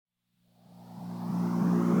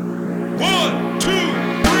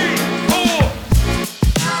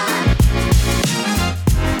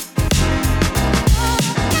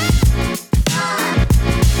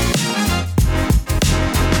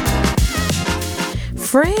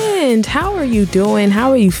friend. How are you doing?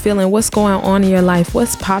 How are you feeling? What's going on in your life?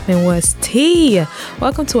 What's popping? What's tea?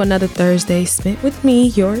 Welcome to another Thursday spent with me,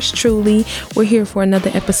 yours truly. We're here for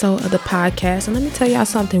another episode of the podcast. And let me tell y'all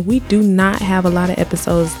something. We do not have a lot of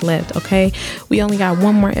episodes left, okay? We only got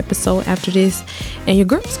one more episode after this. And your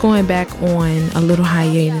girl's going back on a little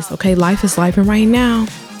hiatus, okay? Life is life right now.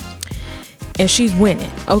 And she's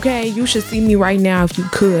winning, okay? You should see me right now if you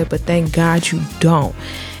could, but thank God you don't.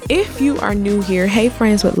 If you are new here, Hey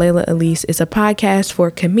Friends with Layla Elise is a podcast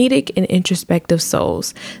for comedic and introspective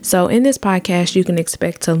souls. So in this podcast, you can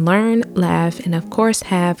expect to learn, laugh, and of course,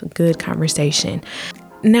 have good conversation.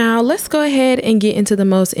 Now, let's go ahead and get into the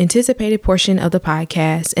most anticipated portion of the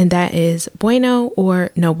podcast, and that is bueno or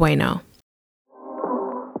no bueno.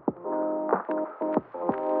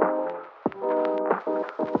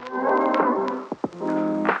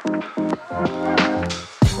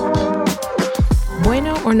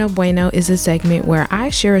 Bueno or no bueno is a segment where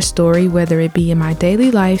I share a story, whether it be in my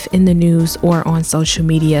daily life, in the news, or on social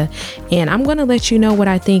media. And I'm going to let you know what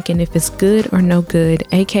I think and if it's good or no good,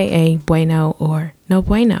 aka bueno or no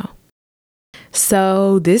bueno.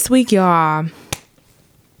 So this week, y'all,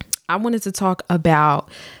 I wanted to talk about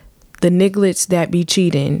the nigglets that be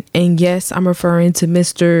cheating. And yes, I'm referring to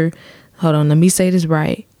Mr. Hold on, let me say this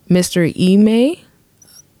right. Mr. Ime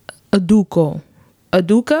Aduka?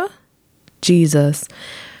 Jesus.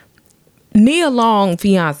 Nia Long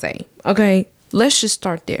fiance. Okay, let's just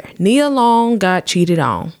start there. Nia Long got cheated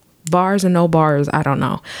on. Bars or no bars, I don't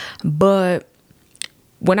know. But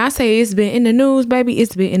when I say it's been in the news, baby,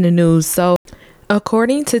 it's been in the news. So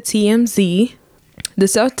according to TMZ, the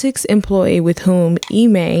Celtics employee with whom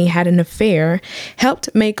Ime had an affair helped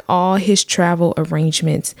make all his travel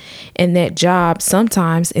arrangements, and that job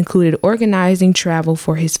sometimes included organizing travel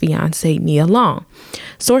for his fiancée Nia Long.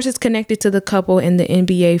 Sources connected to the couple and the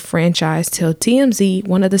NBA franchise tell TMZ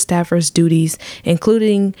one of the staffer's duties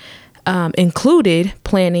included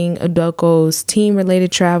planning Aduko's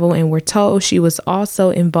team-related travel, and we're told she was also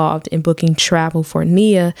involved in booking travel for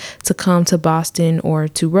Nia to come to Boston or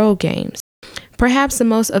to road games. Perhaps the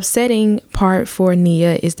most upsetting part for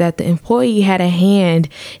Nia is that the employee had a hand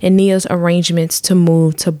in Nia's arrangements to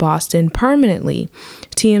move to Boston permanently.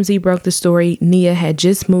 TMZ broke the story. Nia had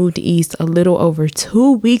just moved east a little over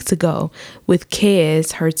 2 weeks ago with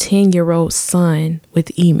Kez, her 10-year-old son,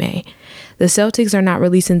 with Ime. The Celtics are not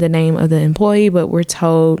releasing the name of the employee, but we're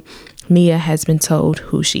told Nia has been told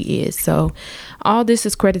who she is. So all this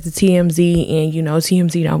is credit to TMZ, and you know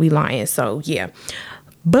TMZ don't be lying. So yeah,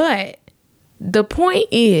 but the question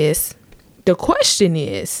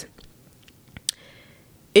is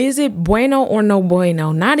it bueno or no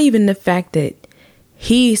bueno? Not even the fact that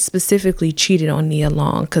he specifically cheated on Nia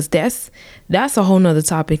Long, because that's a whole nother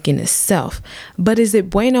topic in itself. But is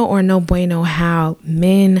it bueno or no bueno how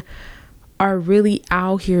men are really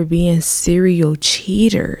out here being serial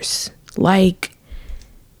cheaters? Like,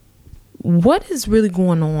 what is really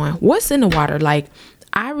going on? What's in the water? Like,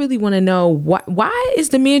 I really want to know why is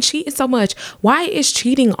the man cheating so much? Why is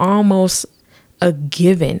cheating almost a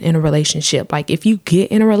given in a relationship? Like, if you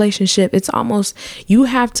get in a relationship, it's almost, you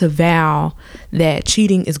have to vow that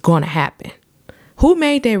cheating is going to happen. Who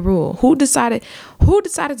made that rule? Who decided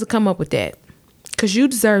to come up with that? Because you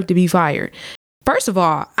deserve to be fired. First of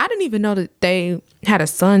all, I didn't even know that they had a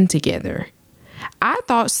son together. I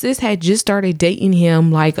thought sis had just started dating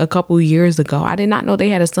him like a couple years ago. I did not know they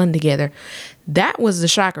had a son together. That was the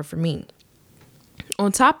shocker for me.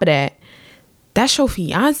 On top of that, that's your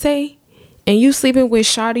fiance, and you sleeping with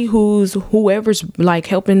Shawty, whoever's like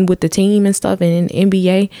helping with the team and stuff in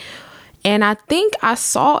NBA. And I think I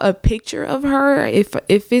saw a picture of her. If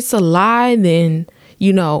it's a lie, then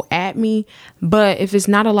at me. But if it's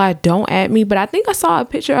not a lie, don't at me. But I think I saw a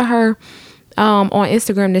picture of her on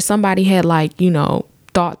Instagram that somebody had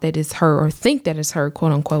thought that it's her, or think that it's her,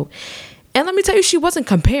 quote unquote. And let me tell you, she wasn't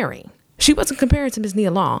comparing to Miss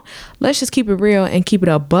Nia Long. Let's just keep it real and keep it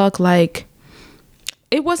a buck. Like,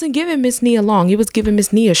 it wasn't giving Miss Nia Long. It was giving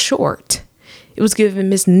Miss Nia Short. It was giving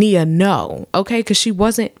Miss Nia No. Okay. Because she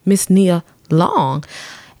wasn't Miss Nia Long.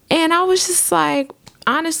 And I was just like,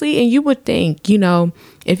 honestly, and you would think,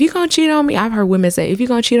 if you're going to cheat on me, I've heard women say, if you're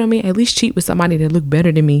going to cheat on me, at least cheat with somebody that look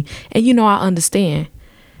better than me. And I understand.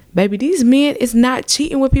 Baby, these men is not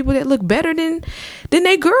cheating with people that look better than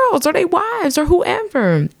they girls or they wives or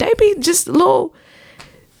whoever. They be just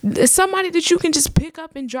somebody that you can just pick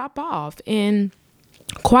up and drop off. And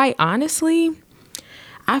quite honestly,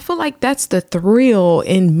 I feel like that's the thrill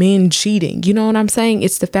in men cheating. You know what I'm saying?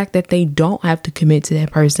 It's the fact that they don't have to commit to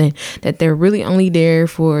that person, that they're really only there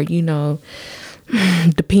for,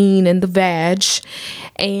 the peen and the vag,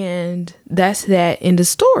 and that's that in the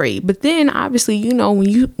story. But then obviously,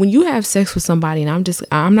 when you have sex with somebody, and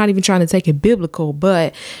I'm not even trying to take it biblical,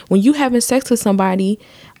 but when you having sex with somebody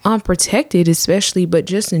unprotected, especially, but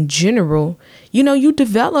just in general, you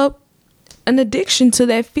develop an addiction to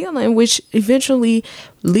that feeling, which eventually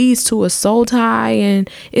leads to a soul tie, and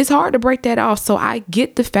it's hard to break that off. So I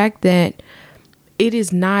get the fact that it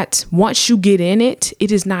is not, once you get in it,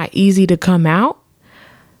 it is not easy to come out.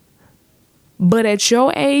 But at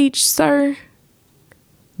your age, sir,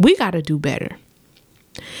 we got to do better.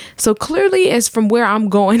 So clearly, as from where I'm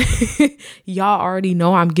going, y'all already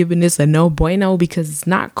know I'm giving this a no bueno, because it's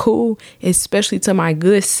not cool, especially to my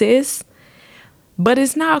good sis. But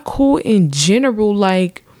it's not cool in general.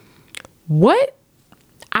 Like, what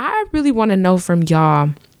I really want to know from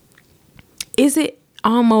y'all, is it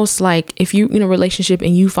almost like if you're in a relationship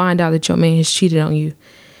and you find out that your man has cheated on you,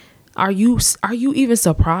 are you even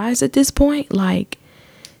surprised at this point? Like,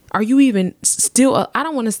 are you even still, I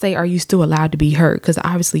don't want to say, are you still allowed to be hurt? Because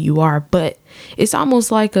obviously you are, but it's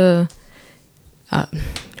almost like a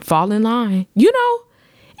fall in line,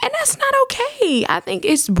 and that's not okay. I think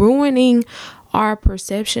it's ruining our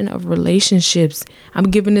perception of relationships. I'm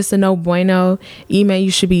giving this a no bueno. Ime, you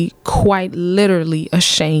should be quite literally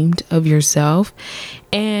ashamed of yourself.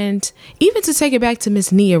 And even to take it back to Miss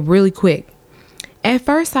Nia really quick, at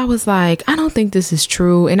first I was like, I don't think this is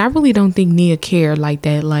true, and I really don't think Nia cared like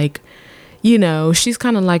that. Like, she's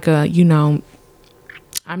kind of like a,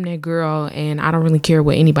 I'm that girl and I don't really care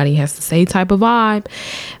what anybody has to say type of vibe.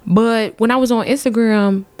 But when I was on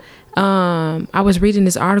Instagram, I was reading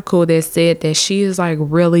this article that said that she is like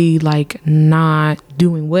really like not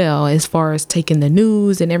doing well as far as taking the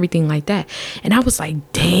news and everything like that. And I was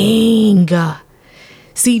like, dang.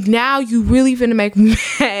 See, now you really finna make me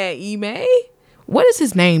mad, Ime. What is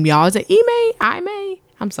his name, y'all? Is it Ime?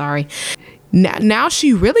 I'm sorry. Now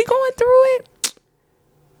she really going through it?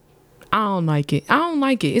 I don't like it.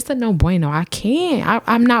 It's a no bueno. I can't.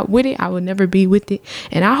 I'm not with it. I will never be with it.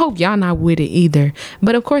 And I hope y'all not with it either.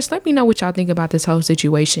 But of course, let me know what y'all think about this whole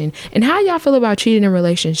situation and how y'all feel about cheating in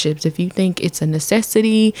relationships. If you think it's a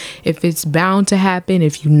necessity, if it's bound to happen,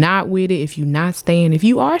 if you're not with it, if you're not staying, if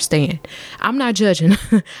you are staying. I'm not judging.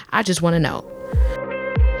 I just want to know.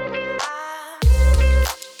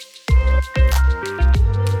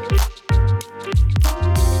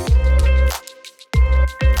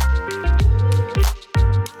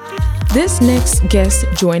 This next guest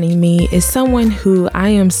joining me is someone who I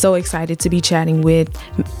am so excited to be chatting with.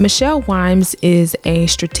 Michelle Wimes is a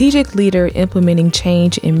strategic leader implementing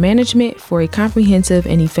change in management for a comprehensive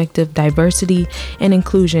and effective diversity and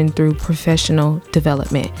inclusion through professional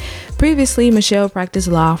development. Previously, Michelle practiced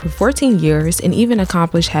law for 14 years and even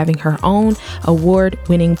accomplished having her own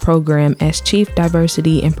award-winning program as Chief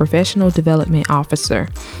Diversity and Professional Development Officer.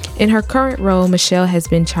 In her current role, Michelle has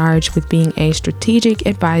been charged with being a strategic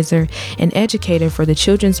advisor and educator for the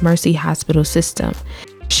Children's Mercy Hospital system.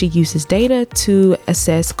 She uses data to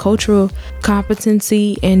assess cultural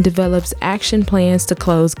competency and develops action plans to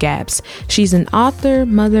close gaps. She's an author,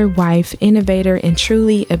 mother, wife, innovator, and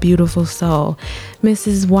truly a beautiful soul.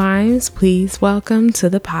 Mrs. Wimes, please welcome to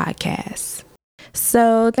the podcast.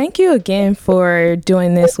 So thank you again for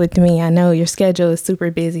doing this with me. I know your schedule is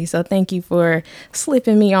super busy, so thank you for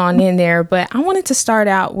slipping me on in there. But I wanted to start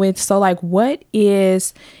out with, what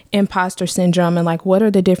is imposter syndrome, and what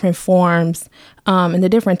are the different forms and the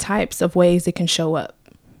different types of ways it can show up?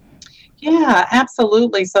 Yeah,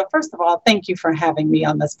 absolutely. So first of all, thank you for having me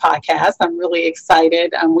on this podcast. I'm really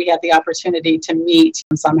excited. We had the opportunity to meet,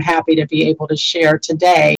 so I'm happy to be able to share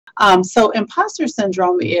today. So imposter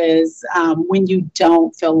syndrome is when you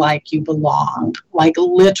don't feel like you belong, like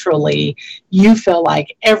literally you feel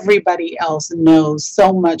like everybody else knows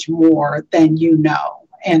so much more than you know.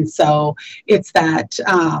 And so it's that,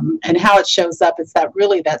 and how it shows up, it's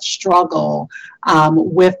that struggle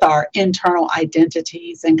with our internal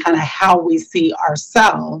identities and kind of how we see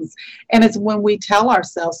ourselves. And it's when we tell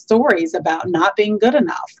ourselves stories about not being good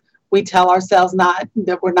enough. We tell ourselves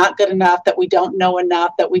that we're not good enough, that we don't know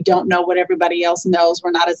enough, that we don't know what everybody else knows.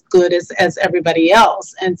 We're not as good as everybody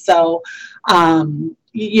else. And so,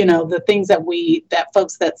 the things that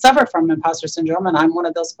folks that suffer from imposter syndrome, and I'm one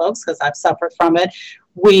of those folks because I've suffered from it,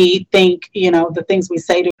 we think, the things we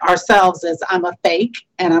say to ourselves is, I'm a fake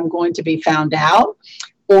and I'm going to be found out.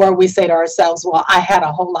 Or we say to ourselves, well, I had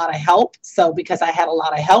a whole lot of help. So because I had a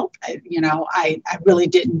lot of help, I really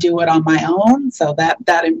didn't do it on my own. So that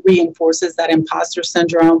reinforces that imposter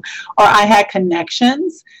syndrome. Or I had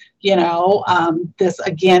connections.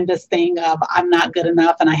 this thing of I'm not good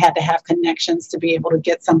enough and I had to have connections to be able to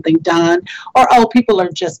get something done, or, oh, people are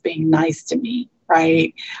just being nice to me.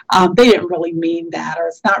 Right. They didn't really mean that, or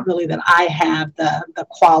it's not really that I have the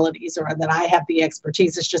qualities or that I have the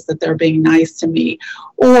expertise. It's just that they're being nice to me.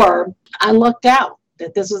 Or I lucked out,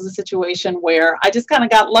 that this was a situation where I just kind of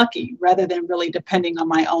got lucky rather than really depending on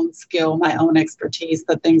my own skill, my own expertise,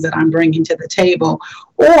 the things that I'm bringing to the table.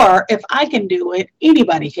 Or if I can do it,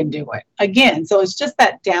 anybody can do it. Again, so it's just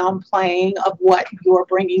that downplaying of what you're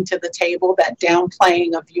bringing to the table, that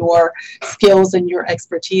downplaying of your skills and your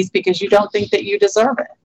expertise because you don't think that you deserve it.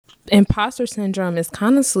 Imposter syndrome is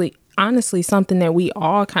honestly something that we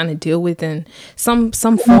all kind of deal with in some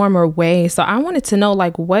form or way. So I wanted to know,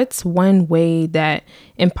 like, what's one way that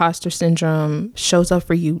imposter syndrome shows up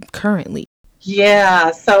for you currently?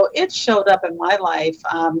 Yeah, so it showed up in my life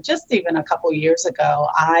just even a couple years ago.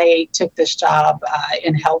 I took this job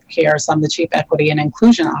in healthcare. So I'm the Chief Equity and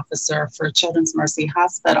Inclusion Officer for Children's Mercy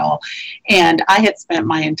Hospital. And I had spent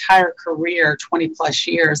my entire career, 20 plus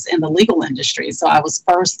years, in the legal industry. So I was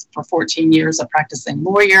first for 14 years a practicing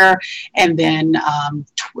lawyer, and then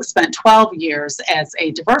spent 12 years as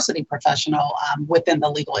a diversity professional within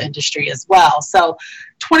the legal industry as well. So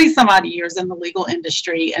 20 some odd years in the legal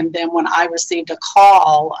industry. And then when I received a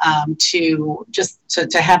call to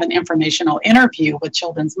have an informational interview with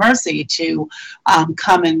Children's Mercy to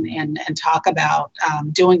come and talk about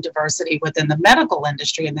doing diversity within the medical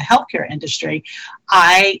industry and the healthcare industry,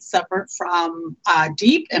 I suffered from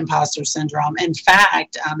deep imposter syndrome. In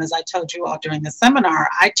fact, as I told you all during the seminar,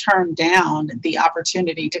 I turned down the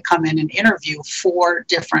opportunity to come in and interview 4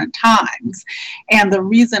 different times. And the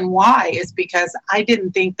reason why is because I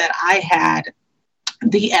didn't think that I had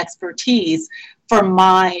the expertise for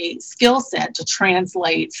my skill set to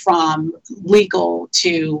translate from legal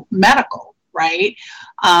to medical, right?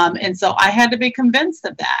 And so I had to be convinced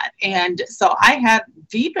of that. And so I had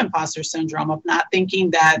deep imposter syndrome of not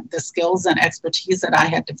thinking that the skills and expertise that I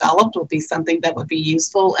had developed would be something that would be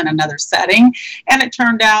useful in another setting. And it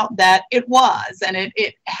turned out that it was, and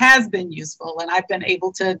it has been useful. And I've been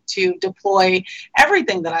able to deploy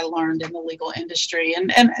everything that I learned in the legal industry.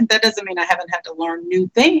 And that doesn't mean I haven't had to learn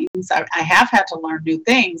new things. I have had to learn new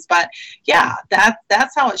things, but yeah,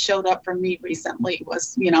 that's how it showed up for me recently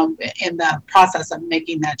was, in the process of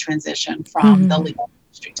making that transition from the legal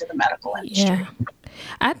industry to the medical industry. Yeah.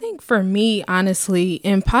 I think for me, honestly,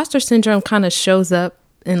 imposter syndrome kind of shows up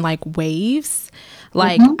in like waves.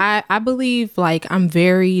 Like I believe like I'm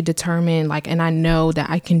very determined, like, and I know that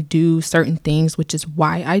I can do certain things, which is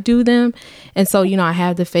why I do them. And so, I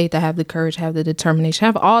have the faith, I have the courage, I have the determination, I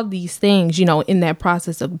have all these things, in that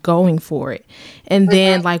process of going for it. And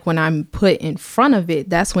then like when I'm put in front of it,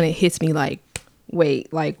 that's when it hits me like,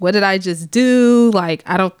 wait, like, what did I just do? Like,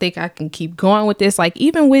 I don't think I can keep going with this. Like,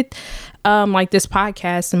 even with like this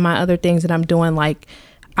podcast and my other things that I'm doing, like,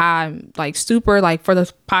 I'm like super, like for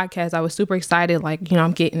the podcast, I was super excited. Like,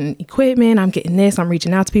 I'm getting equipment, I'm getting this, I'm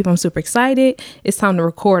reaching out to people, I'm super excited. It's time to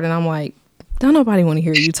record. And I'm like, don't nobody want to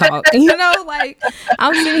hear you talk. Like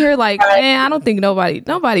I'm sitting here like, man, I don't think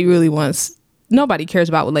nobody really wants. Nobody cares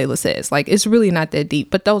about what Layla says. Like, it's really not that deep,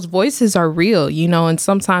 but those voices are real, and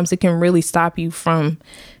sometimes it can really stop you from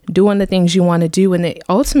doing the things you want to do. And it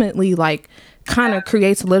ultimately like kind of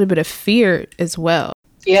creates a little bit of fear as well.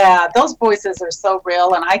 Yeah, those voices are so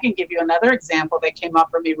real. And I can give you another example that came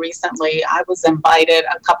up for me recently. I was invited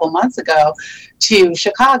a couple months ago to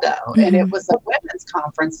Chicago, and it was a women's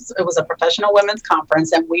conference. It was a professional women's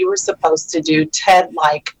conference, and we were supposed to do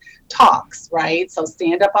TED-like talks, right? So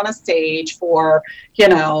stand up on a stage for,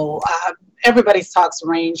 everybody's talks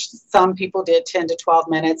ranged. Some people did 10 to 12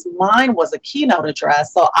 minutes. Mine was a keynote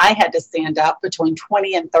address. So I had to stand up between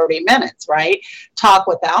 20 and 30 minutes, right? Talk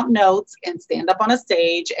without notes and stand up on a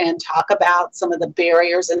stage and talk about some of the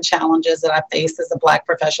barriers and challenges that I faced as a Black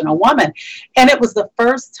professional woman. And it was the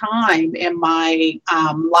first time in my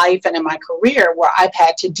life and in my career where I've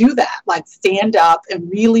had to do that, like stand up and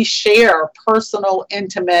really share personal,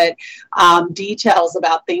 intimate details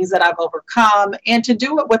about things that I've overcome. And to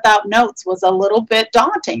do it without notes was a little bit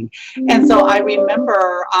daunting. And so I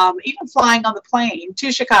remember even flying on the plane to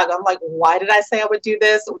Chicago, I'm like, why did I say I would do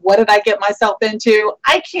this? What did I get myself into?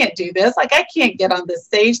 I can't do this. Like, I can't get on this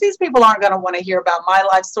stage. These people aren't going to want to hear about my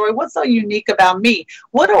life story. What's so unique about me?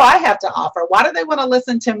 What do I have to offer? Why do they want to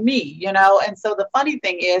listen to me? And so the funny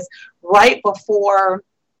thing is, right before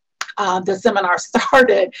the seminar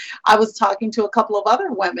started, I was talking to a couple of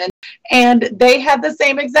other women, and they had the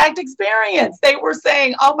same exact experience. They were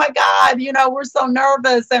saying, oh my God, we're so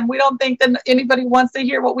nervous and we don't think that anybody wants to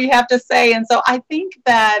hear what we have to say. And so I think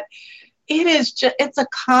that it is just, it's a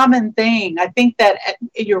common thing. I think that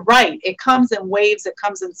you're right. It comes in waves, it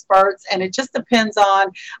comes in spurts, and it just depends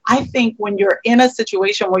on, I think when you're in a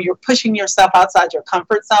situation where you're pushing yourself outside your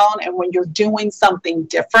comfort zone and when you're doing something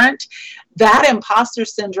different, that imposter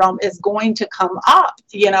syndrome is going to come up,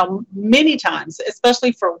 many times,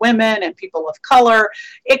 especially for women and people of color.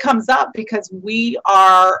 It comes up because we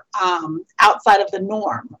are outside of the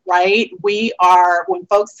norm, right? We are, when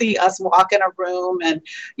folks see us walk in a room and,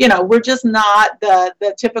 we're just not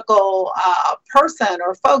the typical person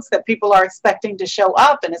or folks that people are expecting to show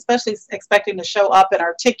up, and especially expecting to show up in an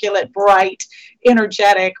articulate, bright,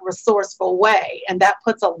 energetic, resourceful way. And that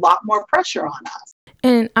puts a lot more pressure on us.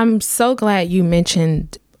 And I'm so glad you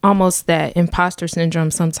mentioned almost that imposter syndrome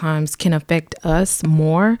sometimes can affect us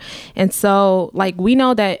more. And so like we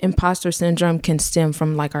know that imposter syndrome can stem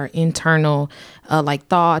from like our internal like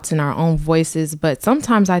thoughts and our own voices. But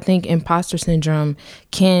sometimes I think imposter syndrome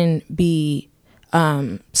can be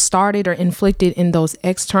started or inflicted in those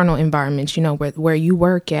external environments, where you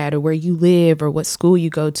work at or where you live or what school you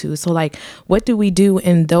go to. So like, what do we do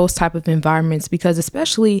in those type of environments? Because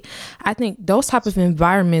especially, I think those type of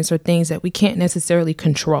environments are things that we can't necessarily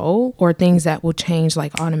control or things that will change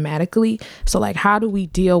like automatically. So like, how do we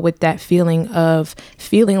deal with that feeling of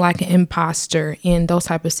feeling like an imposter in those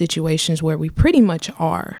type of situations where we pretty much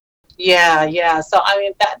are? Yeah. So, I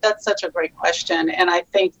mean, that's such a great question. And I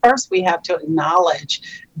think first we have to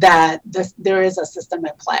acknowledge that there is a system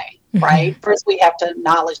at play, right? Mm-hmm. First, we have to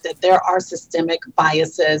acknowledge that there are systemic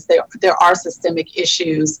biases. There are systemic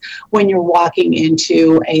issues when you're walking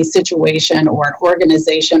into a situation or an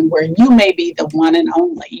organization where you may be the one and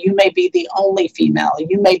only. You may be the only female.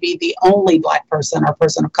 You may be the only Black person or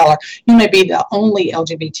person of color. You may be the only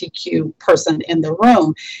LGBTQ person in the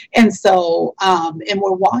room. And so, and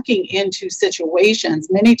we're walking into situations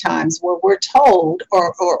many times where we're told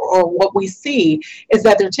or what we see is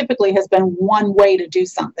that there typically has been one way to do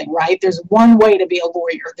something, right? There's one way to be a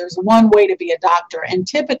lawyer. There's one way to be a doctor. And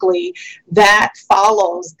typically that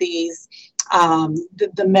follows these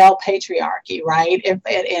the male patriarchy, right? And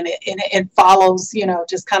it follows,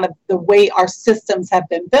 just kind of the way our systems have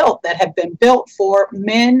been built, that have been built for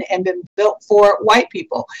men and been built for white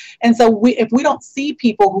people. And so if we don't see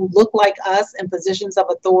people who look like us in positions of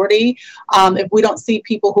authority, if we don't see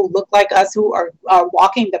people who look like us who are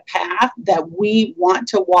walking the path that we want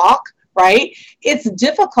to walk, right? It's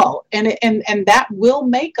difficult. And that will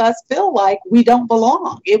make us feel like we don't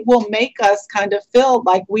belong. It will make us kind of feel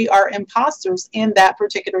like we are imposters in that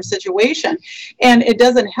particular situation. And it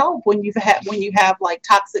doesn't help when you have like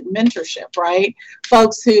toxic mentorship, right?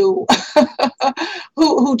 Folks who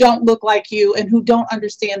who don't look like you and who don't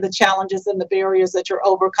understand the challenges and the barriers that you're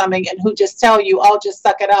overcoming, and who just tell you, oh, just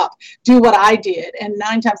suck it up, do what I did. And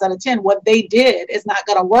 9 times out of 10, what they did is not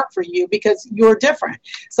going to work for you because you're different.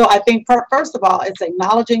 So I think first of all, it's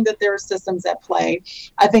acknowledging that there are systems at play.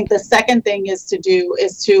 I think the second thing is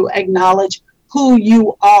to acknowledge who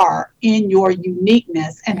you are in your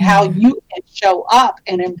uniqueness and how you can show up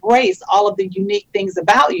and embrace all of the unique things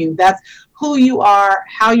about you. That's who you are,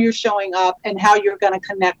 how you're showing up, and how you're going to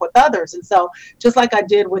connect with others. And so just like I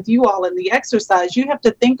did with you all in the exercise, you have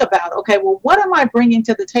to think about, okay, well, what am I bringing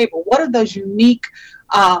to the table? What are those unique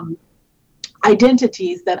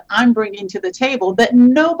identities that I'm bringing to the table that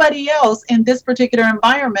nobody else in this particular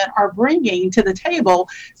environment are bringing to the table,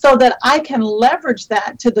 so that I can leverage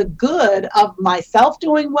that to the good of myself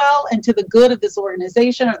doing well and to the good of this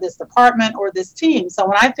organization or this department or this team. So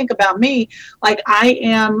when I think about me, like, I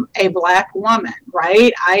am a Black woman,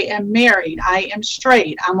 right? I am married. I am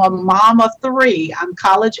straight. I'm a mom of 3. I'm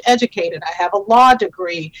college educated. I have a law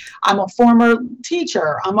degree. I'm a former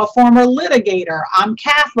teacher. I'm a former litigator. I'm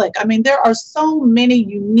Catholic. I mean, there are so many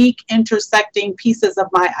unique intersecting pieces of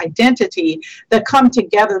my identity that come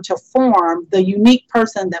together to form the unique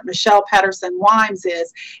person that Michelle Patterson Wimes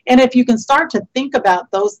is. And if you can start to think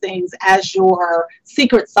about those things as your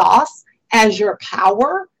secret sauce, as your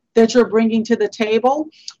power that you're bringing to the table,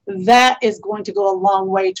 that is going to go a long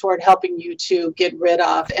way toward helping you to get rid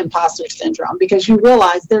of imposter syndrome, because you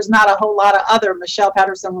realize there's not a whole lot of other Michelle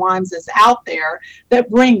Patterson Wimeses out there that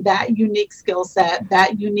bring that unique skill set,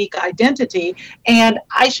 that unique identity, and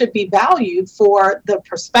I should be valued for the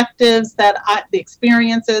perspectives the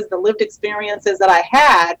experiences, the lived experiences that I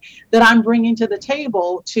had that I'm bringing to the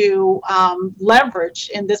table to leverage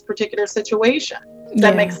in this particular situation. Does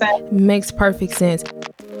that make sense? Makes perfect sense.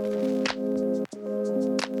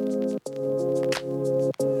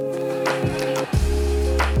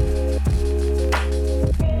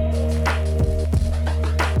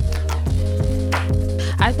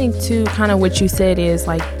 I think too, kind of what you said is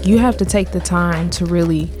like, you have to take the time to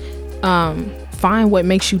really find what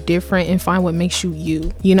makes you different and find what makes you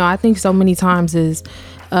you. You know, I think so many times is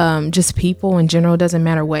just people in general, doesn't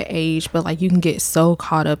matter what age, but like you can get so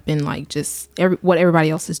caught up in like just what everybody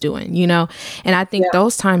else is doing, you know? And I think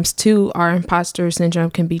those times too, our imposter syndrome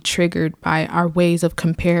can be triggered by our ways of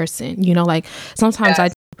comparison. You know, like sometimes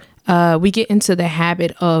we get into the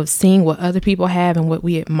habit of seeing what other people have and what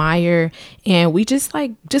we admire, and we just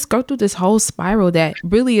go through this whole spiral that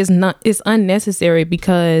really is unnecessary,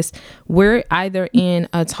 because we're either in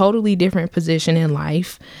a totally different position in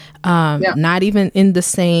life, not even in the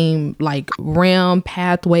same like realm,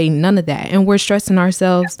 pathway, none of that, and we're stressing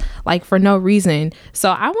ourselves like for no reason.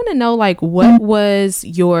 So I want to know, like, what was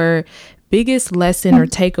your biggest lesson or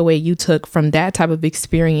takeaway you took from that type of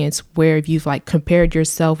experience where you've like compared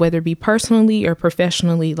yourself, whether it be personally or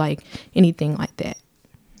professionally, like anything like that?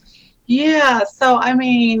 Yeah, so I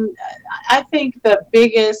mean, I think the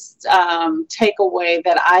biggest takeaway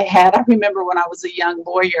that I had, I remember when I was a young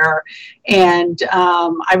lawyer, and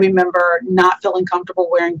I remember not feeling comfortable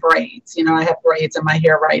wearing braids. You know, I have braids in my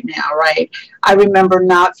hair right now, right? I remember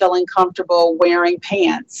not feeling comfortable wearing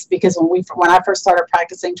pants, because when I first started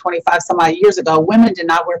practicing 25 some odd years ago, women did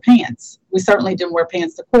not wear pants. We certainly didn't wear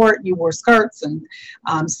pants to court. You wore skirts and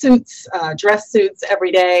suits, dress suits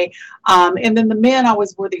every day. And then the men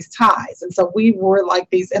always wore these ties. And so we wore like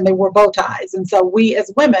these, and they wore bow ties. And so we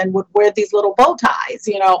as women would wear these little bow ties,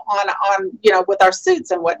 you know, on with our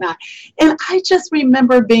suits and whatnot. And I just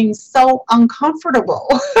remember being so uncomfortable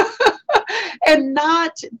and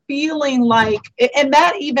not feeling like, and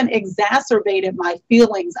that even exacerbated my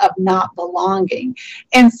feelings of not belonging.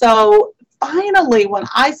 And so finally, when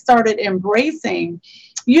I started embracing,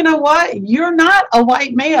 you know what? You're not a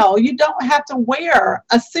white male. You don't have to wear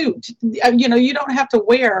a suit. You know, you don't have to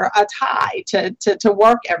wear a tie to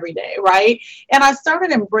work every day, right? And I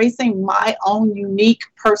started embracing my own unique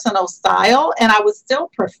personal style, and I was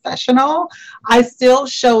still professional. I still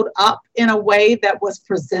showed up in a way that was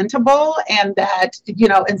presentable and that, you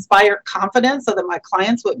know, inspired confidence, so that my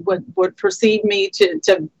clients would perceive me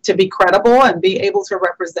to be credible and be able to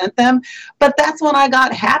represent them. But that's when I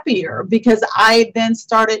got happier, because I then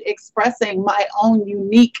started expressing my own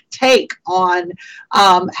unique take on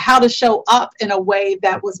how to show up in a way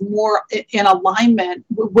that was more in alignment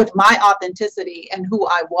with my authenticity and who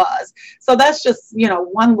I was. So that's just, you know,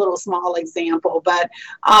 one little small example. But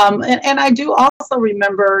and I do also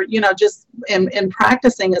remember, you know, just in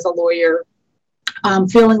practicing as a lawyer,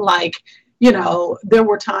 feeling like, you know, there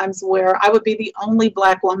were times where I would be the only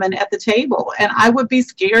Black woman at the table, and I would be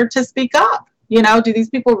scared to speak up. You know, do these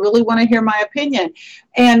people really want to hear my opinion?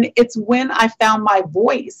 And it's when I found my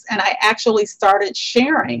voice and I actually started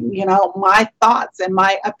sharing, you know, my thoughts and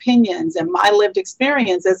my opinions and my lived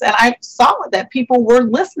experiences. And I saw that people were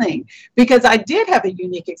listening, because I did have a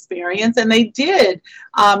unique experience, and they did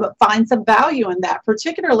find some value in that,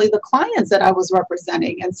 particularly the clients that I was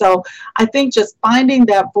representing. And so I think just finding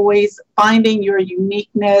that voice, finding your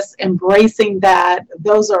uniqueness, embracing that,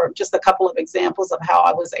 those are just a couple of examples of how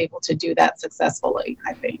I was able to do that successfully,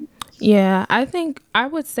 I think. Yeah, I think I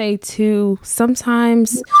would say too,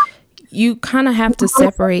 sometimes you kind of have to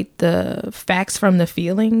separate the facts from the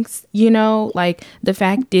feelings, you know, like the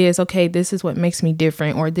fact is, okay, this is what makes me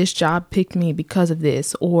different, or this job picked me because of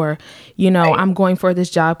this, or, you know, I'm going for this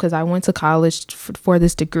job because I went to college for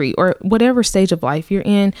this degree, or whatever stage of life you're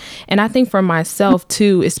in. And I think for myself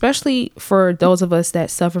too, especially for those of us that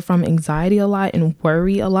suffer from anxiety a lot and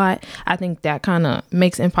worry a lot, I think that kind of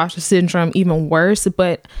makes imposter syndrome even worse.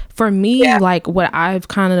 But for me, like what I've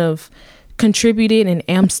kind of contributed and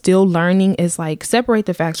am still learning is like separate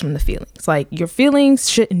the facts from the feelings. Like your feelings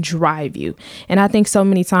shouldn't drive you. And I think so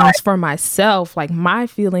many times for myself, like my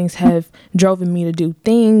feelings have driven me to do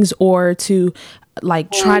things, or to like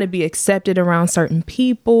try to be accepted around certain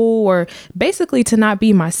people, or basically to not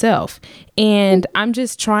be myself. And I'm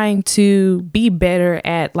just trying to be better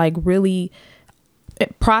at like really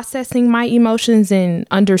processing my emotions and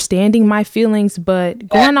understanding my feelings, but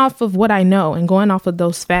going off of what I know and going off of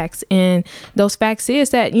those facts. And those facts is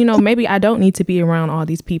that, you know, maybe I don't need to be around all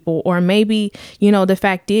these people, or maybe, you know, the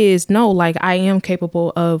fact is, no, like I am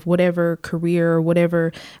capable of whatever career or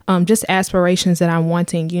whatever, just aspirations that I'm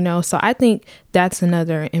wanting, you know. So I think that's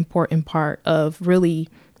another important part of really,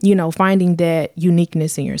 you know, finding that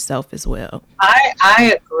uniqueness in yourself as well.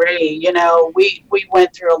 I agree. You know, we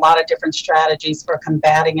went through a lot of different strategies for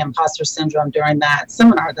combating imposter syndrome during that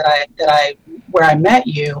seminar where I met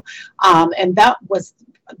you, and that was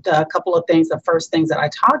the couple of things, the first things that I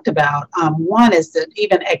talked about. One is that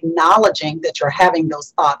even acknowledging that you're having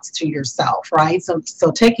those thoughts to yourself, right?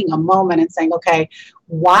 So taking a moment and saying, okay,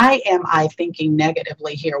 why am I thinking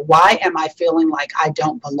negatively here? Why am I feeling like I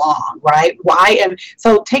don't belong, right?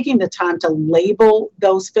 So taking the time to label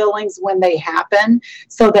those feelings when they happen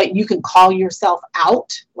so that you can call yourself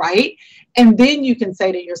out, right? And then you can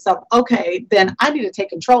say to yourself, okay, then I need to take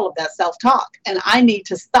control of that self-talk and I need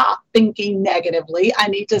to stop thinking negatively. I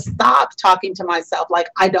need to stop talking to myself like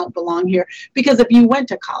I don't belong here. Because if you went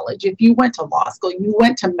to college, if you went to law school, you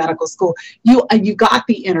went to medical school, you got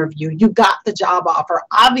the interview, you got the job offer.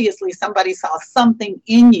 Obviously, somebody saw something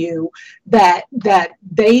in you that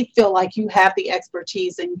they feel like you have the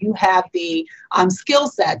expertise and you have the skill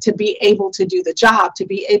set to be able to do the job, to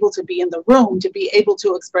be able to be in the room, to be able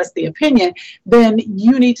to express the opinion. Then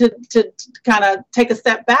you need to kind of take a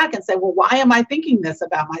step back and say, well, why am I thinking this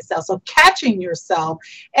about myself? So catching yourself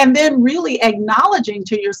and then really acknowledging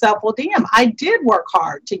to yourself, well, damn, I did work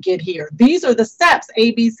hard to get here. These are the steps,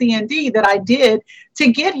 A, B, C, and D, that I did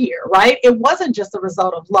to get here, right? It wasn't just a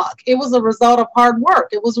result of luck. It was a result of hard work.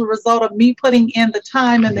 It was a result of me putting in the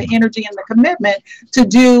time and the energy and the commitment to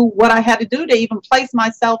do what I had to do to even place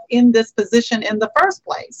myself in this position in the first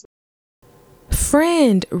place.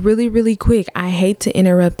 Friend, really, really quick, I hate to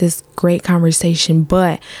interrupt this great conversation,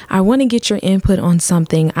 but I want to get your input on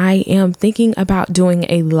something. I am thinking about doing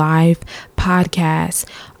a live podcast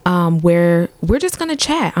where we're just going to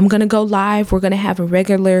chat. I'm going to go live. We're going to have a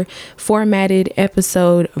regular formatted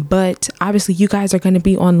episode, but obviously you guys are going to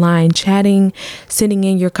be online chatting, sending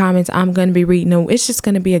in your comments. I'm going to be reading them. It's just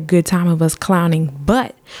going to be a good time of us clowning.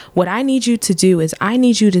 But what I need you to do is I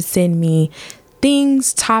need you to send me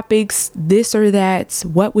things, topics, this or that,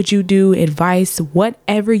 what would you do, advice,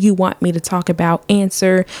 whatever you want me to talk about,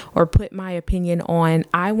 answer, or put my opinion on.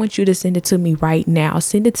 I want you to send it to me right now.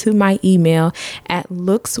 Send it to my email at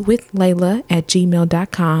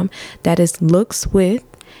lookswithlayla@gmail.com. That is lookswith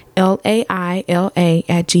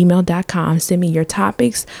LAILA@gmail.com. Send me your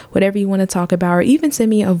topics, whatever you want to talk about, or even send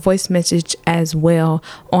me a voice message as well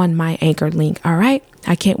on my Anchor link. All right.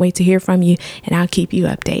 I can't wait to hear from you, and I'll keep you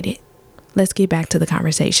updated. Let's get back to the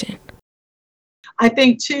conversation. I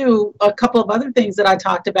think too, a couple of other things that I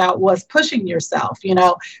talked about was pushing yourself,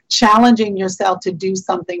 challenging yourself to do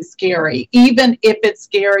something scary, even if it's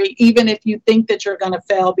scary, even if you think that you're going to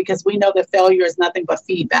fail, because we know that failure is nothing but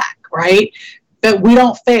feedback, right? But we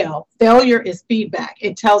don't fail. Failure is feedback.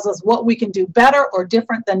 It tells us what we can do better or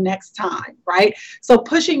different the next time, right? So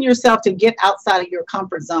pushing yourself to get outside of your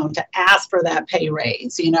comfort zone, to ask for that pay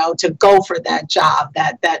raise, to go for that job,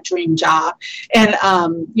 that dream job. And,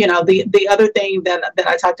 the other thing that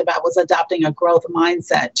I talked about was adopting a growth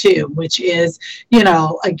mindset too, which is,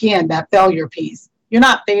 again, that failure piece. You're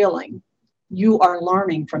not failing. You are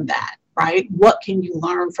learning from that. Right? What can you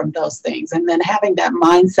learn from those things? And then having that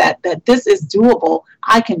mindset that this is doable.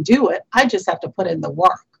 I can do it. I just have to put in the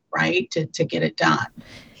work, right? To get it done.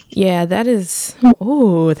 Yeah, that is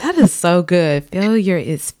so good. Failure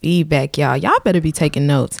is feedback, y'all. Y'all better be taking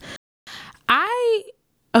notes. I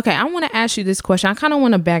want to ask you this question. I kind of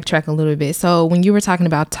want to backtrack a little bit. So when you were talking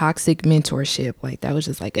about toxic mentorship, like that was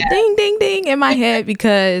just like a ding, ding, ding in my head,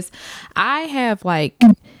 because I have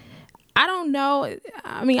I don't know.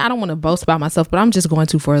 I mean, I don't want to boast about myself, but I'm just going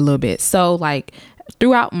to for a little bit. So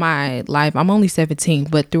throughout my life, I'm only 17,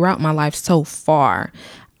 but throughout my life so far,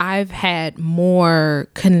 I've had more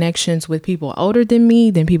connections with people older than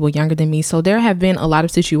me than people younger than me. So there have been a lot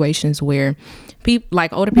of situations where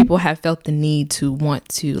older people have felt the need to want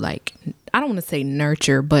to I don't want to say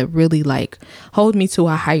nurture, but really hold me to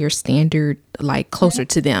a higher standard, closer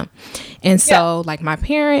to them. And so my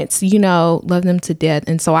parents, love them to death.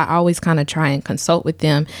 And so I always kind of try and consult with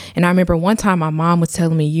them. And I remember one time my mom was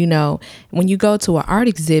telling me, when you go to an art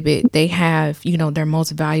exhibit, they have, their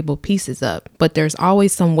most valuable pieces up, but there's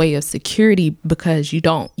always some way of security because you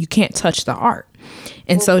can't touch the art.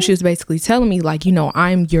 And so she was basically telling me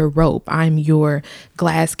I'm your rope, I'm your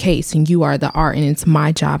glass case, and you are the art, and it's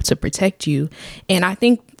my job to protect you. And I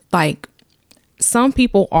think some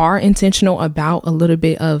people are intentional about a little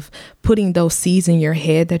bit of putting those seeds in your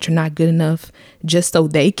head that you're not good enough just so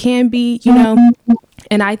they can be,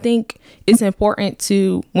 And I think it's important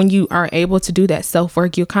to, when you are able to do that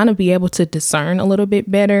self-work, you'll kind of be able to discern a little bit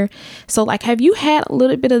better. So have you had a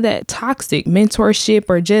little bit of that toxic mentorship,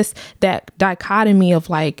 or just that dichotomy of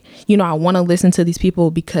I want to listen to these people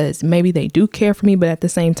because maybe they do care for me, but at the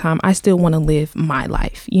same time, I still want to live my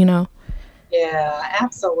life, Yeah,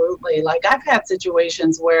 absolutely. I've had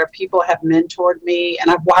situations where people have mentored me,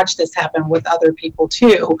 and I've watched this happen with other people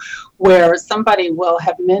too, where somebody will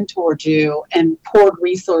have mentored you and poured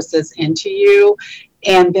resources into you.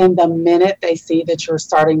 And then the minute they see that you're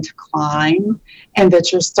starting to climb and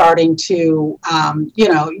that you're starting to,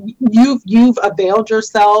 you've availed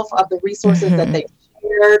yourself of the resources that Hmm. they've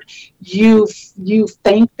shared. You've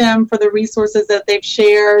thanked them for the resources that they've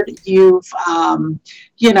shared. You've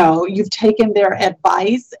taken their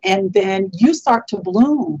advice, and then you start to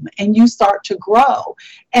bloom and you start to grow.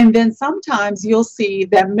 And then sometimes you'll see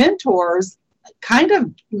that mentors kind of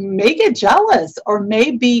may get jealous or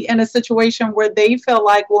may be in a situation where they feel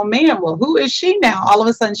like, well, man, well, who is she now? All of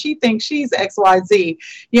a sudden she thinks she's XYZ,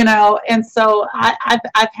 And so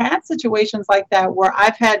I've had situations like that where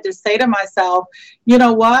I've had to say to myself, you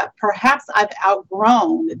know what, perhaps I've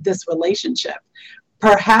outgrown this relationship.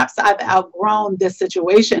 Perhaps I've outgrown this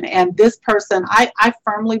situation. And this person, I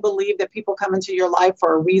firmly believe that people come into your life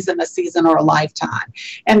for a reason, a season, or a lifetime.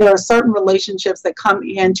 And there are certain relationships that come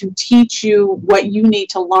in to teach you what you need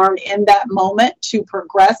to learn in that moment to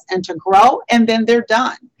progress and to grow. And then they're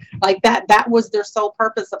done. Like that was their sole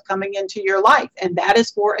purpose of coming into your life. And that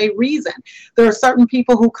is for a reason. There are certain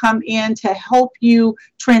people who come in to help you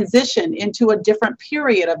transition into a different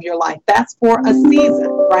period of your life. That's for a season,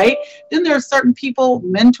 right? Then there are certain people,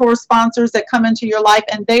 mentors, sponsors that come into your life,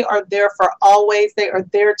 and they are there for always. They are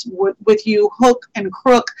there with you, hook and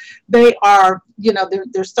crook. They are,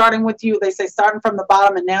 they're starting with you. They say starting from the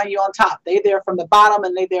bottom and now you're on top. They're there from the bottom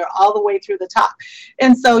and they're there all the way through the top.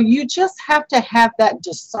 And so you just have to have that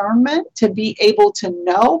discernment to be able to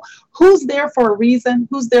know who's there for a reason,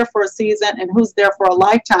 who's there for a season, and who's there for a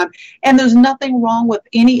lifetime. And there's nothing wrong with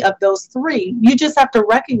any of those three. You just have to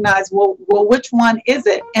recognize, well, which one is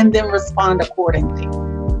it? And then respond accordingly.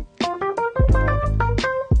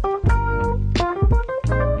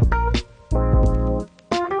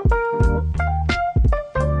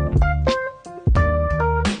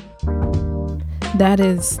 That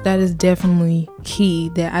is definitely key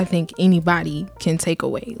that I think anybody can take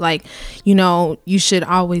away. Like, you should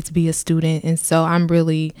always be a student. And so I'm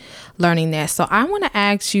really learning that. So I want to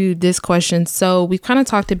ask you this question. So we've kind of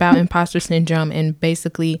talked about imposter syndrome and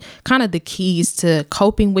basically kind of the keys to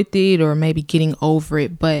coping with it or maybe getting over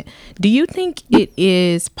it. But do you think it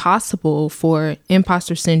is possible for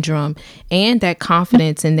imposter syndrome and that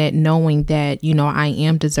confidence and that knowing that, I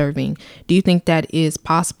am deserving? Do you think that is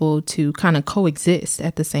possible to kind of coexist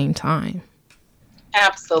at the same time?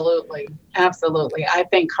 Absolutely. Absolutely. I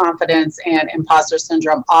think confidence and imposter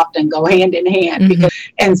syndrome often go hand in hand Mm-hmm.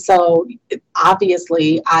 and so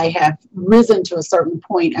obviously I have risen to a certain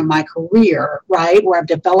point in my career, right, where I've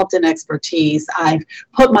developed an expertise. I've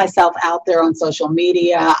put myself out there on social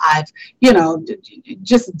media. I've,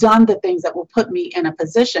 just done the things that will put me in a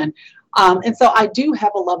position. And so I do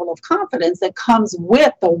have a level of confidence that comes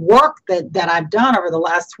with the work that I've done over the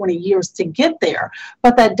last 20 years to get there.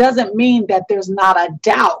 But that doesn't mean that there's not a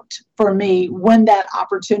doubt for me when that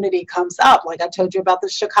opportunity comes up. Like I told you about the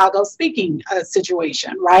Chicago speaking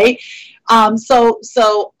situation, right?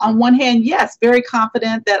 So on one hand, yes, very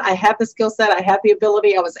confident that I have the skill set, I have the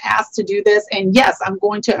ability, I was asked to do this, and yes, I'm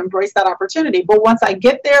going to embrace that opportunity. But once I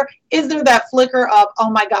get there, is there that flicker of, oh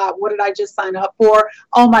my God, what did I just sign up for?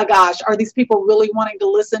 Oh my gosh, are these people really wanting to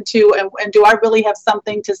listen to? And do I really have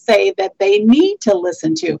something to say that they need to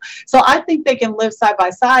listen to? So I think they can live side by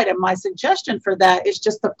side. And my suggestion for that is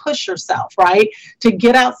just to push yourself, right? To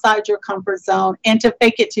get outside your comfort zone and to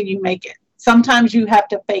fake it till you make it. Sometimes you have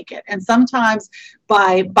to fake it. And sometimes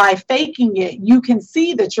by faking it, you can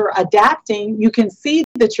see that you're adapting. You can see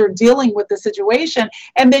that you're dealing with the situation.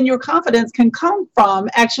 And then your confidence can come from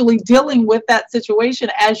actually dealing with that situation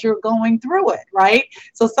as you're going through it, right?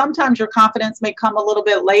 So sometimes your confidence may come a little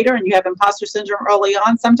bit later and you have imposter syndrome early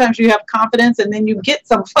on. Sometimes you have confidence and then you get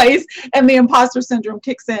someplace and the imposter syndrome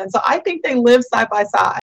kicks in. So I think they live side by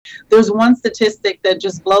side. There's one statistic that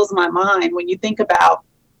just blows my mind when you think about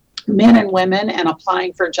men and women and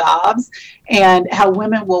applying for jobs and how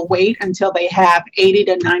women will wait until they have 80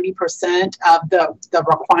 to 90% of the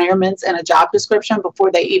requirements in a job description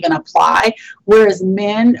before they even apply. Whereas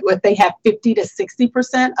men, if they have 50 to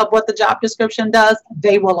 60% of what the job description does,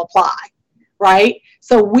 they will apply. Right?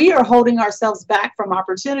 So we are holding ourselves back from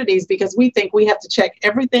opportunities because we think we have to check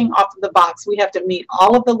everything off of the box. We have to meet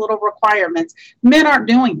all of the little requirements. Men aren't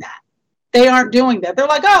doing that. They aren't doing that. They're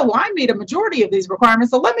like, oh, well, I meet a majority of these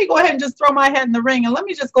requirements. So let me go ahead and just throw my head in the ring and let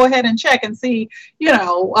me just go ahead and check and see,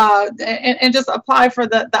 and just apply for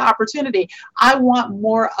the opportunity. I want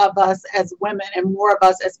more of us as women and more of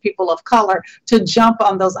us as people of color to jump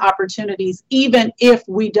on those opportunities, even if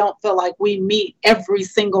we don't feel like we meet every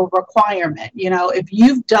single requirement. If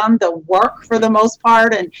you've done the work for the most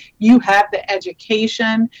part and you have the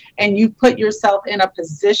education and you put yourself in a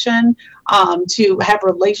position to have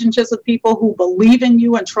relationships with people who believe in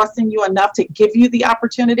you and trust in you enough to give you the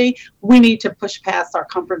opportunity, we need to push past our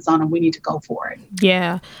comfort zone and we need to go for it.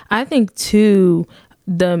 Yeah, I think too,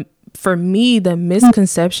 for me, the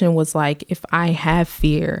misconception was like, if I have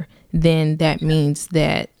fear, then that means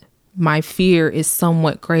that my fear is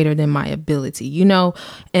somewhat greater than my ability,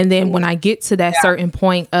 And then when I get to that certain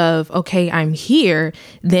point of, okay, I'm here,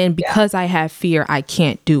 then because I have fear, I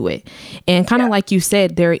can't do it. And kind of like you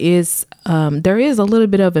said, there is a little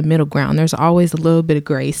bit of a middle ground. There's always a little bit of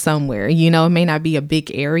gray somewhere, it may not be a big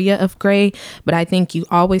area of gray, but I think you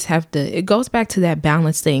always have to, it goes back to that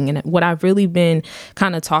balance thing. And what I've really been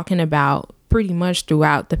kind of talking about pretty much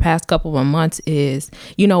throughout the past couple of months is,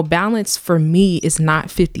 balance for me is not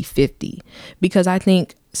 50-50, because I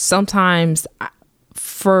think sometimes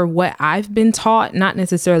for what I've been taught, not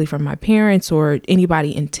necessarily from my parents or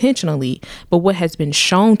anybody intentionally, but what has been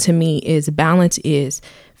shown to me is balance is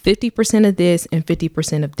 50% of this and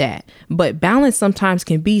 50% of that. But balance sometimes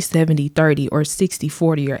can be 70-30 or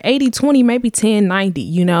 60-40 or 80-20, maybe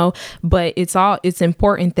 10-90, but it's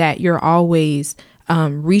important that you're always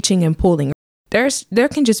reaching and pulling. There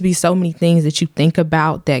can just be so many things that you think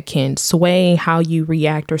about that can sway how you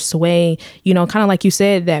react or sway, kind of like you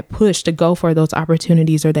said, that push to go for those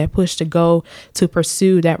opportunities or that push to go to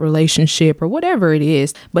pursue that relationship or whatever it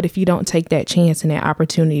is. But if you don't take that chance and that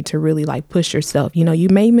opportunity to really like push yourself, you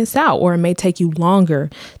may miss out, or it may take you longer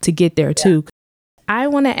to get there too. I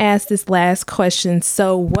want to ask this last question.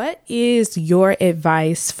 So what is your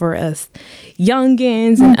advice for us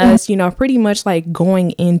youngins and us, pretty much like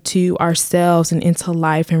going into ourselves and into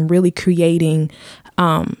life and really creating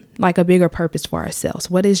like a bigger purpose for ourselves?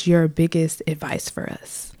 What is your biggest advice for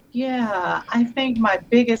us? Yeah, I think my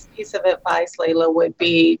biggest piece of advice, Layla, would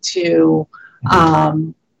be to,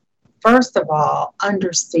 first of all,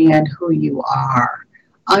 understand who you are.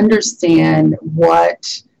 Understand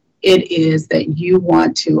what it is that you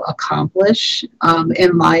want to accomplish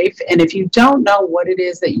in life. And if you don't know what it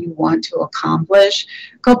is that you want to accomplish,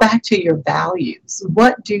 go back to your values.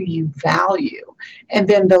 What do you value? And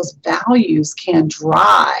then those values can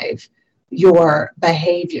drive your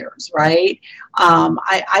behaviors, right?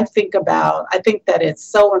 I think that it's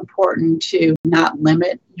so important to not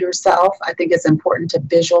limit yourself. I think it's important to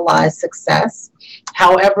visualize success.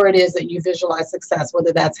 However it is that you visualize success,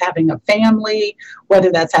 whether that's having a family,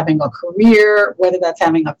 whether that's having a career, whether that's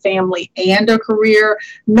having a family and a career,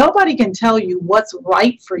 nobody can tell you what's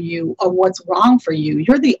right for you or what's wrong for you.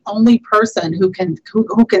 You're the only person who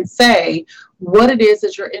can say what it is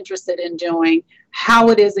that you're interested in doing, how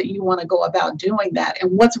it is that you want to go about doing that,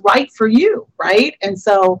 and what's right for you, right? And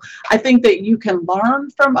so I think that you can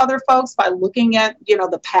learn from other folks by looking at,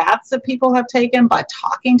 the paths that people have taken, by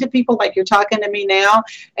talking to people like you're talking to me now,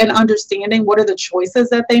 and understanding what are the choices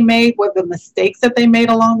that they made, what are the mistakes that they made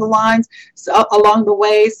along the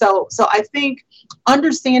way. So I think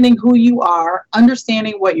understanding who you are,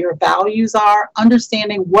 understanding what your values are,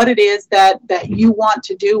 understanding what it is that you want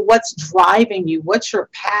to do, what's driving you, what's your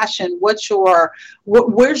passion, where's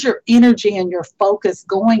your energy and your focus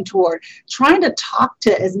going toward, trying to talk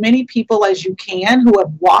to as many people as you can who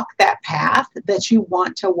have walked that path that you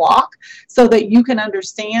want to walk, so that you can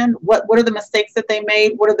understand what are the mistakes that they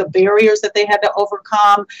made, what are the barriers that they had to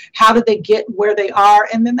overcome, how did they get where they are,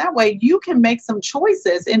 and then that way you can make some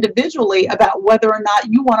choices individually about whether or not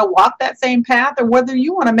you want to walk that same path or whether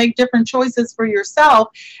you want to make different choices for yourself.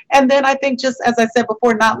 And then I think, just as I said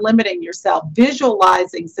before, not limiting yourself,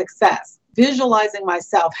 visualizing success. Visualizing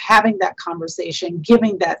myself having that conversation,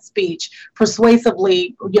 giving that speech,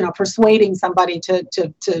 persuasively, persuading somebody to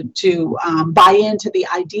buy into the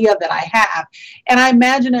idea that I have. And I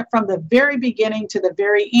imagine it from the very beginning to the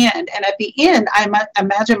very end. And at the end, I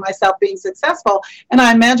imagine myself being successful, and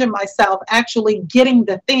I imagine myself actually getting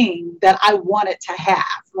the thing that I wanted to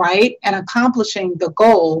have, right? And accomplishing the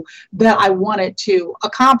goal that I wanted to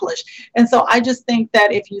accomplish. And so I just think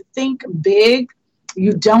that if you think big,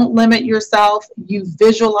 you don't limit yourself, you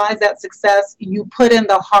visualize that success, you put in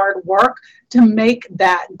the hard work to make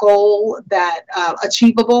that goal that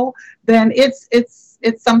achievable, then it's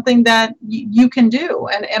something that you can do.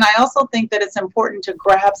 And I also think that it's important to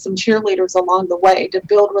grab some cheerleaders along the way, to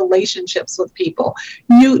build relationships with people.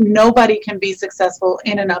 Nobody can be successful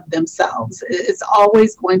in and of themselves. It's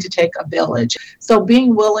always going to take a village. So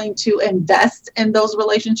being willing to invest in those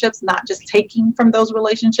relationships, not just taking from those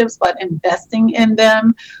relationships, but investing in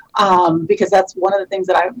them, because that's one of the things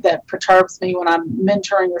that perturbs me when I'm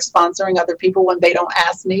mentoring or sponsoring other people, when they don't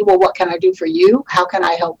ask me, well, what can I do for you? How can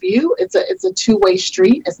I help you? It's a two-way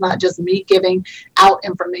street. It's not just me giving out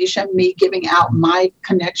information, me giving out my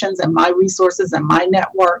connections and my resources and my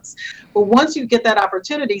networks. But once you get that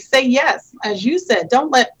opportunity, say yes. As you said,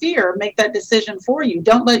 don't let fear make that decision for you.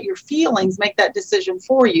 Don't let your feelings make that decision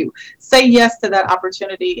for you. Say yes to that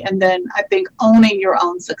opportunity. And then I think owning your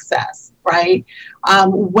own success, right?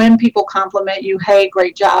 When people compliment you, hey,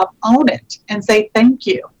 great job, own it and say thank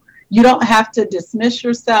you. You don't have to dismiss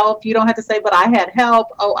yourself. You don't have to say, but I had help.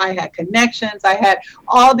 Oh, I had connections. I had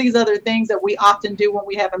all these other things that we often do when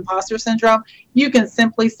we have imposter syndrome. You can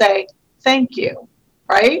simply say, thank you,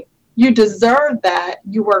 right? You deserve that.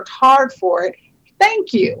 You worked hard for it.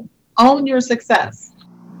 Thank you. Own your success.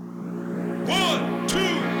 1, 2,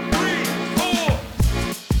 3, 4.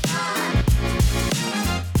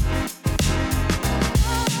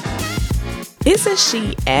 Isn't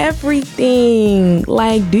she everything?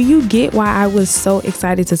 Like, do you get why I was so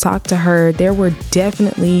excited to talk to her? There were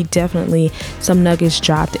definitely some nuggets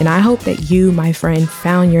dropped, and I hope that you, my friend,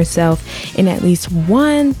 found yourself in at least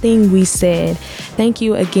one thing we said. Thank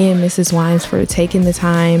you again, Mrs. Wimes, for taking the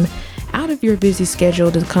time out of your busy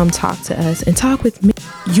schedule to come talk to us and talk with me.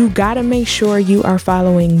 You gotta make sure you are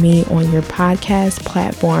following me on your podcast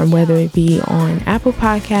platform, whether it be on Apple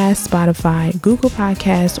Podcasts, Spotify, Google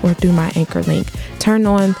Podcasts, or through my Anchor link. Turn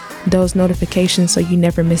on those notifications so you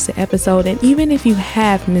never miss an episode. And even if you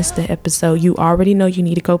have missed an episode, you already know you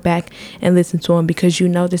need to go back and listen to them, because you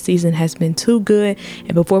know the season has been too good.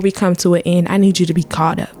 And before we come to an end, I need you to be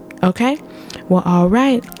caught up. Okay? Well, all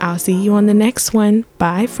right. I'll see you on the next one.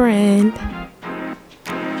 Bye, friend.